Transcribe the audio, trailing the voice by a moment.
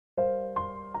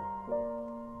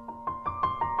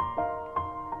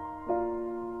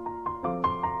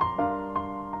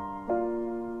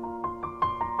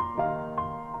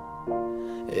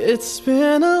It's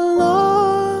been a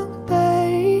long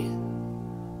day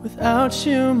without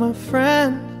you, my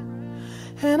friend,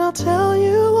 and I'll tell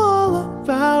you all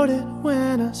about it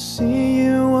when I see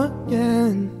you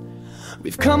again.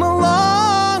 We've come a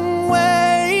long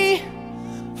way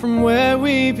from where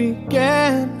we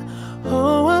began.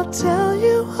 Oh, I'll tell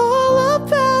you all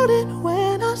about it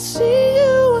when I see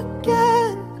you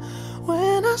again.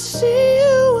 When I see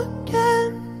you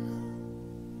again.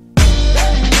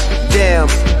 Damn,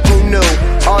 who knew?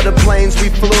 All the planes we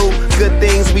flew, good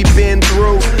things we've been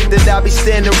through, that I'll be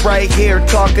standing right here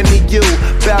talking to you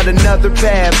about another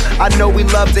path. I know we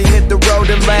love to hit the road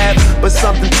and laugh, but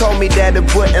something told me that it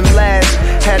wouldn't last.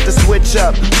 Had to switch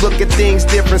up, look at things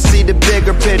different, see the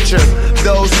bigger picture.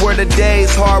 Those were the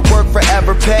days, hard work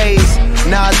forever pays.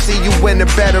 Now I see you in a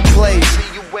better place.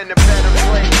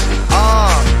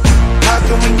 How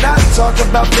can we not talk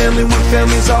about family when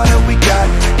family's all that we got?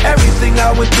 Everything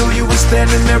I went through, you were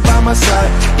standing there by my side,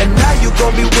 and now you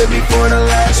gon' be with me for the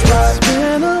last ride. It's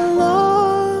been a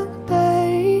long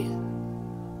day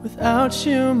without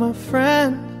you, my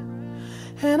friend,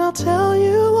 and I'll tell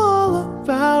you all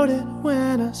about it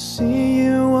when I see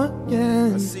you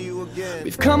again.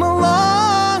 We've come a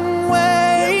long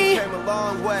way,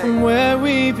 from where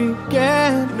we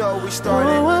began. You know, we started.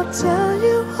 Oh, I'll tell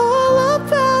you all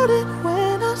about it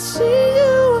when I see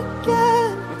you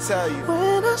again. I'll tell you.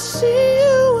 When I see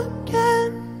you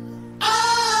again.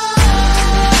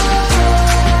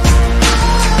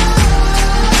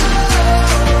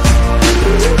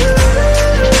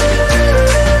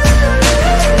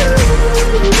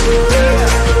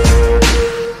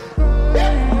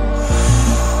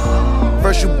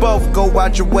 First you both go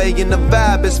out your way and the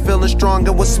vibe is feeling strong,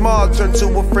 and what's small turn to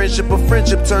a friendship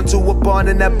turn to a bond,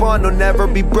 and that bond will never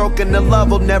be broken, the love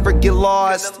will never get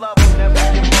lost.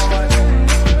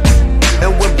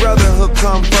 And when brotherhood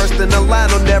come first, then the line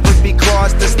will never be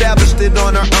crossed. Established it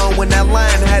on our own when that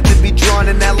line had to be drawn,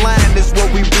 and that line is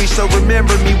what we reach, so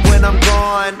remember me when I'm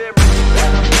gone.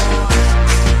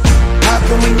 How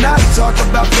can we not talk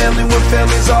about family when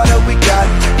family's all that we got?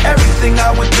 Everything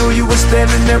I went through, you were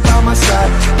standing there by my side,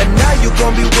 and now you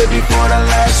gon' be with me for the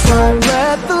last ride. Don't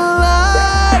let the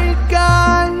light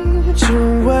guide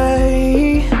your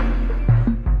way.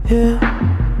 Yeah.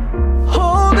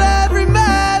 Hold every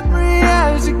memory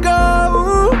as you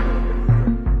go,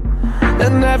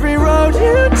 and every road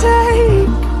you take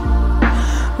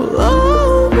will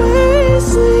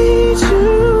always lead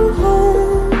you home.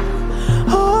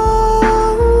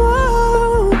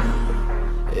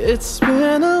 It's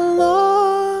been a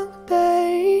long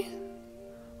day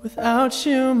without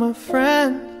you, my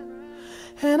friend,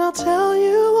 and I'll tell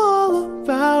you all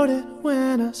about it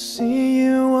when I see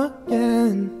you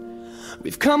again.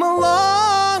 We've come a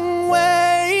long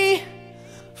way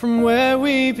from where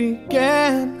we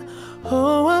began.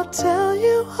 Oh, I'll tell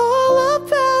you all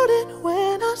about it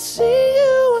when I see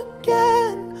you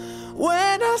again.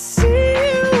 When I see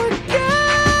you again.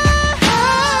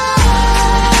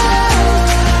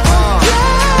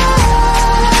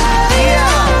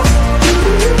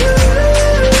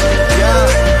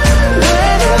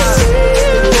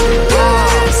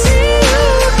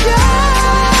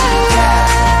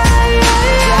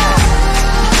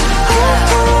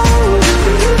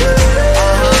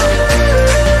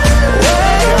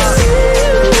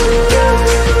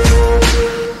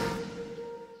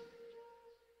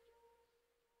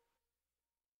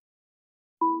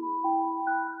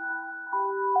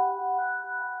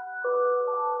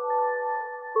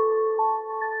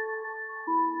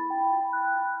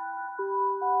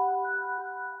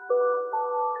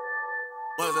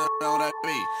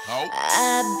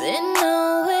 I've been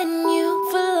knowing you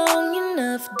for long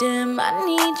enough, damn, I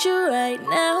need you right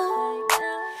now.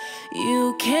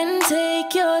 You can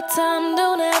take your time,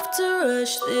 don't have to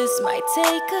rush, this might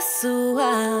take us a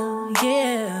while,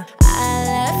 yeah. I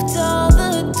left all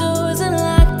the doors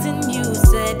unlocked and you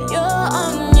said you're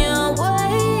on your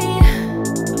way.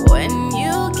 When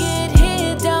you get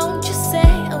here, don't you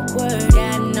say a word,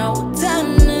 got no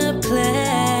time to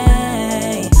play.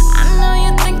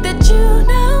 You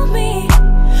know me,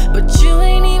 but you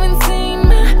ain't even seen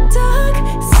my dark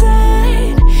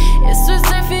side. It's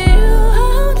reserved for you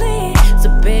only, so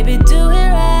baby do it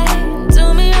right,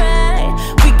 do me right.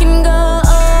 We can go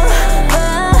over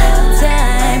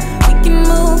time, we can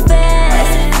move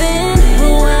fast, then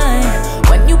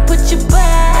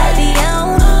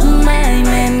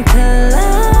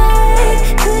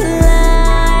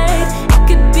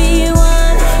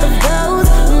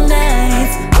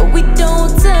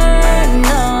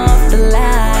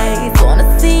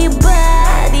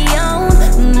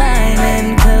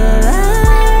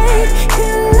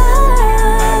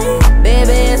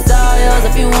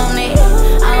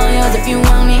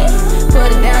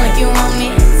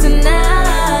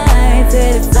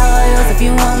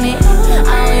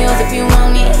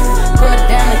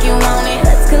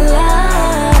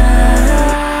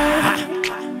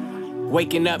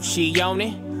Waking up, she on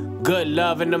it. Good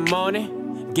love in the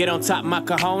morning. Get on top, my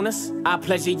cojones. I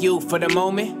pleasure you for the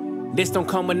moment. This don't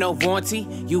come with no warranty.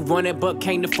 You want it but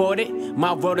can't afford it.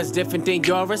 My world is different than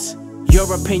yours.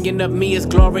 Your opinion of me is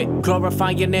glory,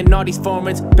 glorifying in all these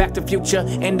foreigns. Back to Future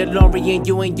and DeLorean.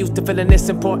 You ain't used to feeling this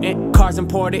important. Cars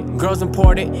imported, girls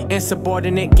imported,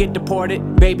 insubordinate, get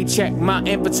deported. Baby, check my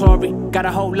inventory. Got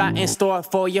a whole lot in store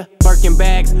for you. Birkin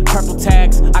bags, purple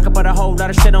tags. I could put a whole lot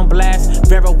of shit on blast.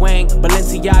 Vera Wang,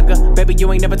 Balenciaga. Baby,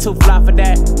 you ain't never too fly for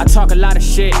that. I talk a lot of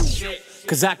shit,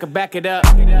 cause I could back it up.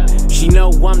 She know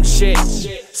I'm the shit,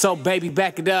 so baby,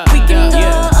 back it up. We can go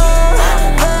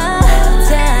over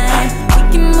time.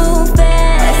 We can move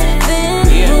fast, then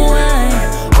rewind.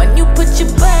 When you put your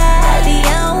body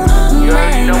on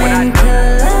mine and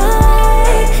collide.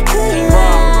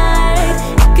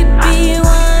 It could be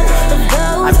one of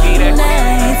those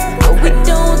nights where we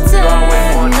don't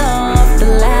turn off the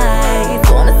lights.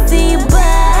 Wanna see your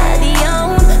body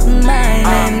on mine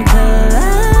and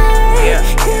collide.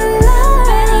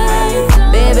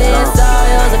 Baby, it's all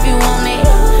yours if you want me.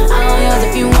 All yours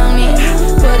if you want me.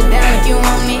 Put it down if you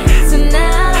want me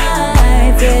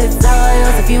tonight. It's all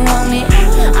yours if you want me.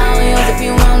 All yours if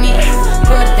you want me.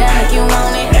 Put it down if you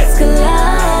want me. Let's collide.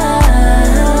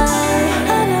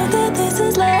 I know that this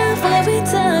is love where we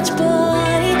touch,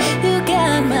 boy. You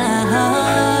got my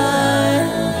heart.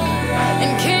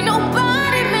 And can't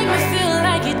nobody make me feel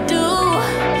like you do,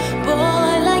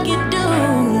 boy, like you do.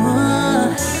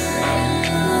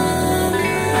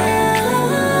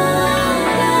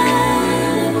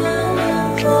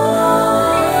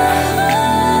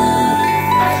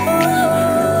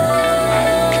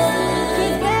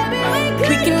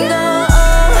 We can go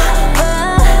over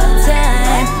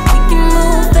time. We can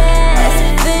move fast,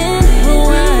 then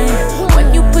rewind. When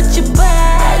you put your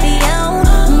body on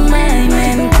mine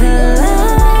and collide.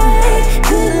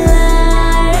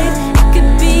 It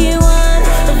could be one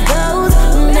of those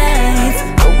nights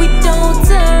where we don't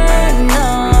turn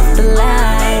off the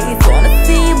lights. Wanna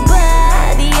see your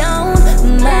body on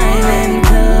mine and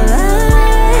collide.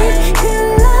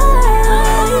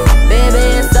 Baby,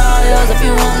 it's all yours if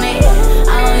you want me.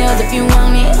 All yours if you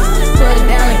want me. Put it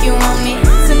down if you want me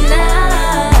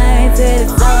tonight.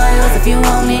 It's all yours if you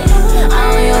want me.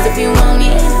 All yours if you want me.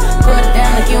 Put it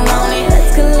down if you want me.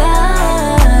 Let's collide.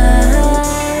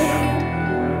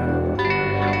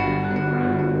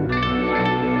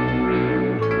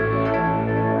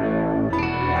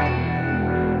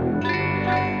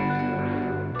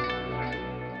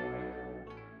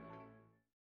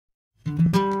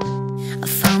 I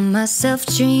found myself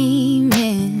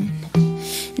dreaming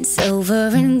in silver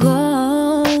and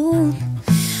gold,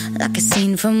 like a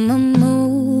scene from a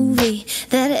movie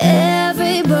that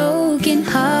every broken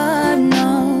heart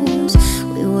knows.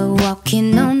 We were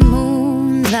walking on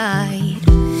moonlight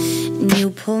and you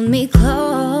pulled me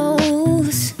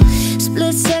close.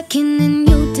 Split second and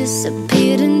you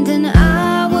disappeared, and then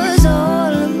I was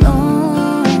all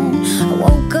alone. I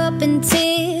woke up in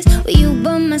tears with you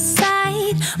by my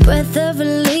side, breath of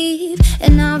relief,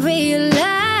 and I realized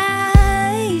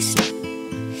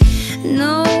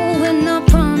no, we're not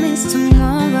promised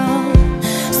tomorrow.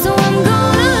 So I'm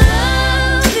gonna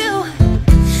love you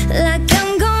like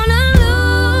I'm gonna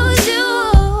lose you.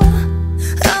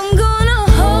 I'm gonna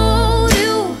hold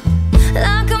you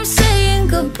like I'm saying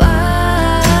goodbye.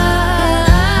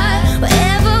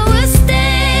 Wherever we're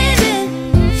standing,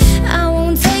 I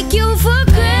won't take you for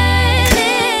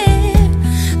granted,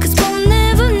 'cause we'll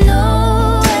never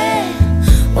know it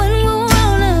when we'll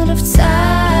run out of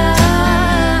time.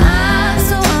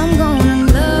 So I'm gonna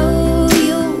love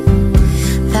you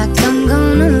like I'm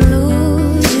gonna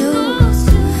lose you.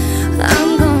 I'm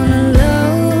gonna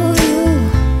love you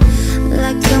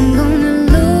like I'm gonna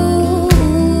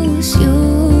lose you.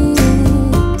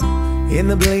 In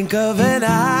the blink of an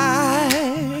eye,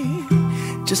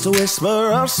 just a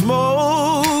whisper of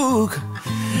smoke,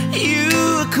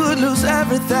 you could lose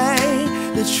everything.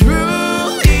 The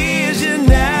truth is you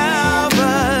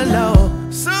never know.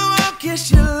 So I'll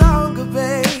kiss you longer,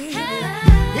 babe.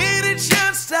 Any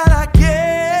chance that I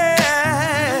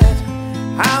get,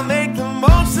 I'll make the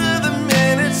most of the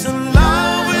minutes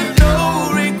alone with no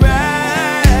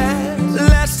regrets.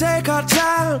 Let's take our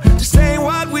time to say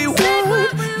what we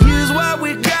want, use what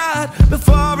we got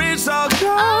before it's all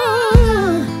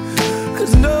gone.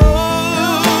 'Cause no,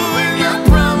 we're not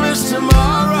promised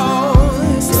tomorrow.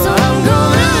 So I'm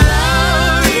gonna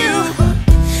love you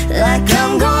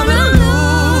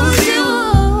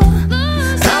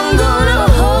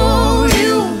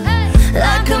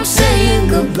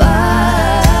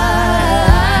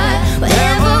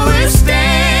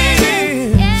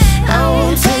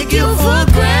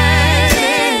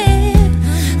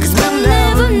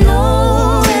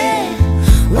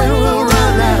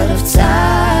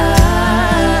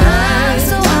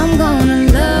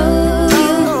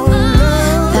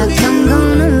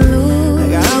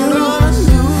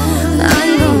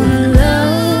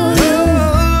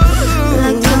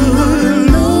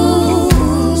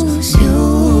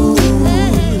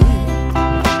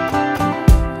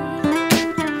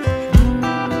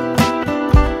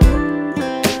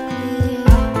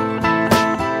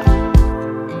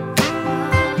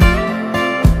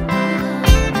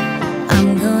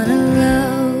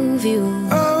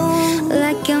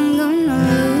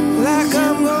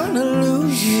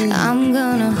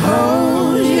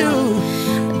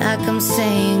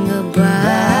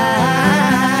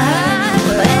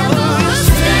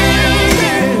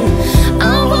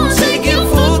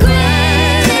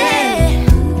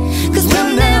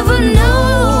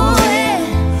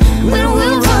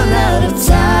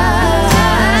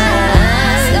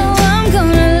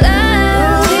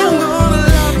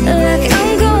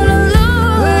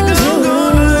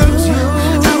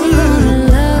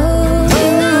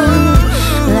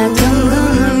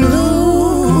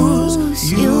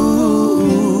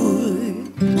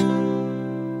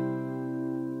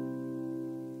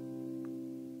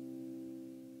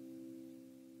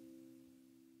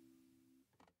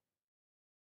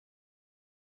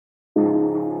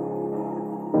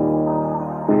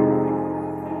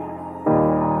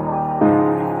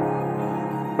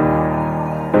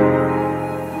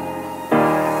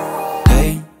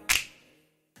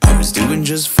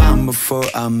just fine before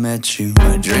I met you.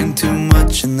 I drink too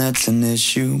much and that's an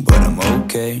issue, but I'm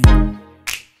okay.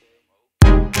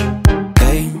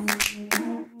 Hey,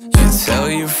 you tell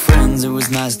your friends it was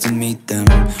nice to meet them,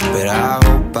 but I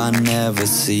hope I never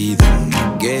see them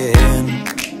again.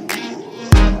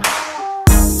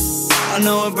 I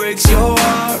know it breaks your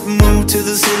heart. Moved to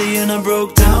the city in a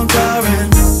broke down car,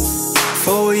 and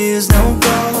 4 years no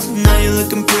calls. Now you're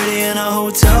looking pretty in a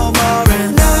hotel bar,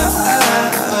 and I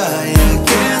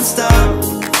can't stop.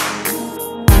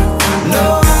 No,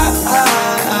 I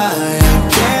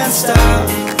can't stop.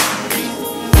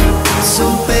 So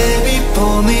baby,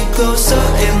 pull me closer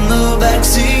in the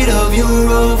backseat of your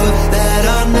Rover that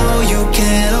I know you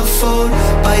can't afford.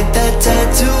 Bite that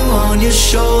tattoo on your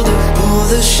shoulder. Pull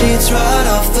the sheets right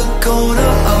off the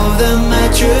corner of the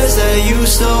mattress that you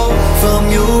stole from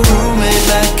your roommate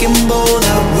back in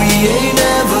Boulder. We ain't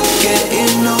never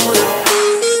getting older.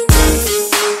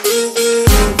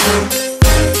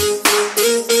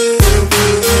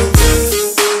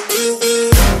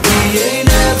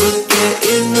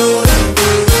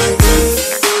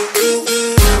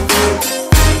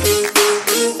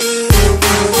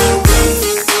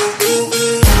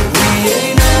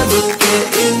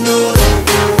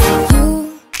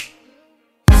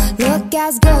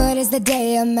 As good as the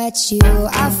day I met you.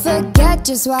 I forget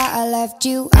just why I left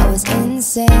you. I was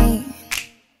insane.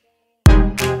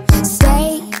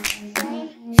 Stay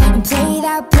and play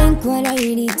that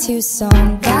Blink-182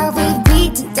 song that we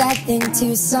beat to death in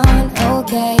Tucson.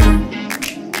 Okay,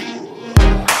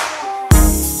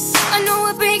 I know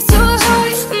it breaks your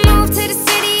heart. Moved to the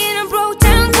city and I broke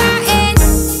down crying.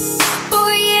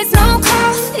 4 years no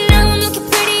call. Now I'm looking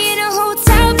pretty in a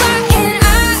hotel bar, and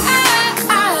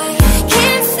I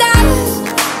can't stop.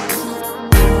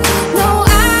 No,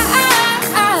 I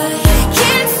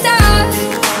can't stop.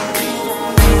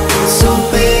 So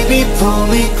baby, pull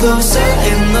me closer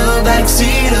in the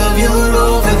backseat of your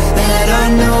Rover that I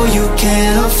know you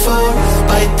can't afford.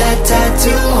 Bite that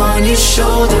tattoo on your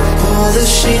shoulder. Pull the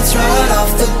sheets right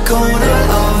off the corner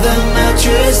of the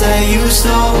mattress that you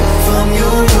stole from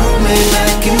your roommate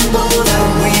back in Boulder.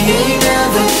 We ain't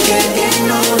never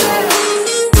getting older.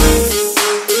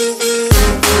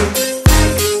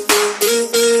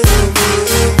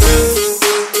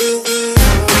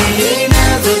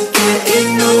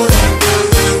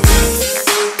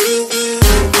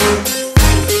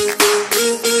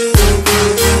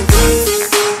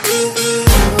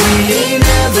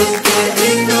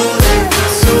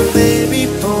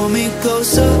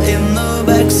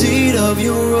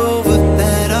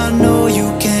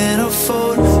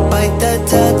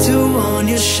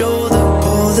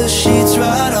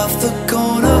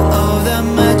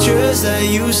 That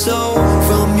you stole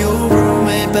from your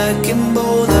roommate back in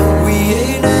Boulder. We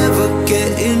ain't